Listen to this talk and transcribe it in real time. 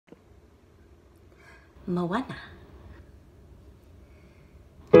Moana.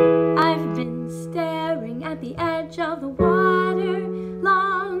 I've been staring at the edge of the water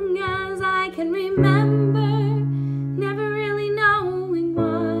long as I can remember, never really knowing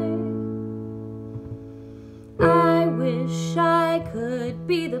why. I wish I could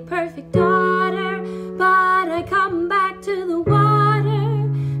be the perfect daughter, but I come back to the water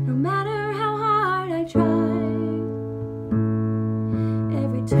no matter how hard I try.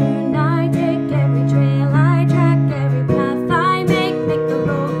 Every turn I take, every trail I track, every path I make the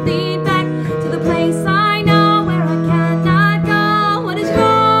road lead back to the place I know where I cannot go. What is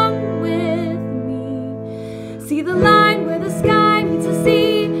wrong with me? See the line where the sky meets the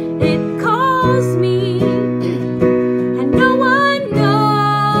sea, it calls me, and no one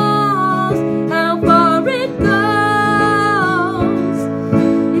knows how far it goes.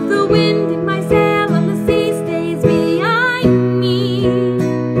 If the wind in my sail on the sea stays behind me,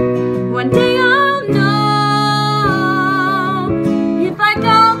 one day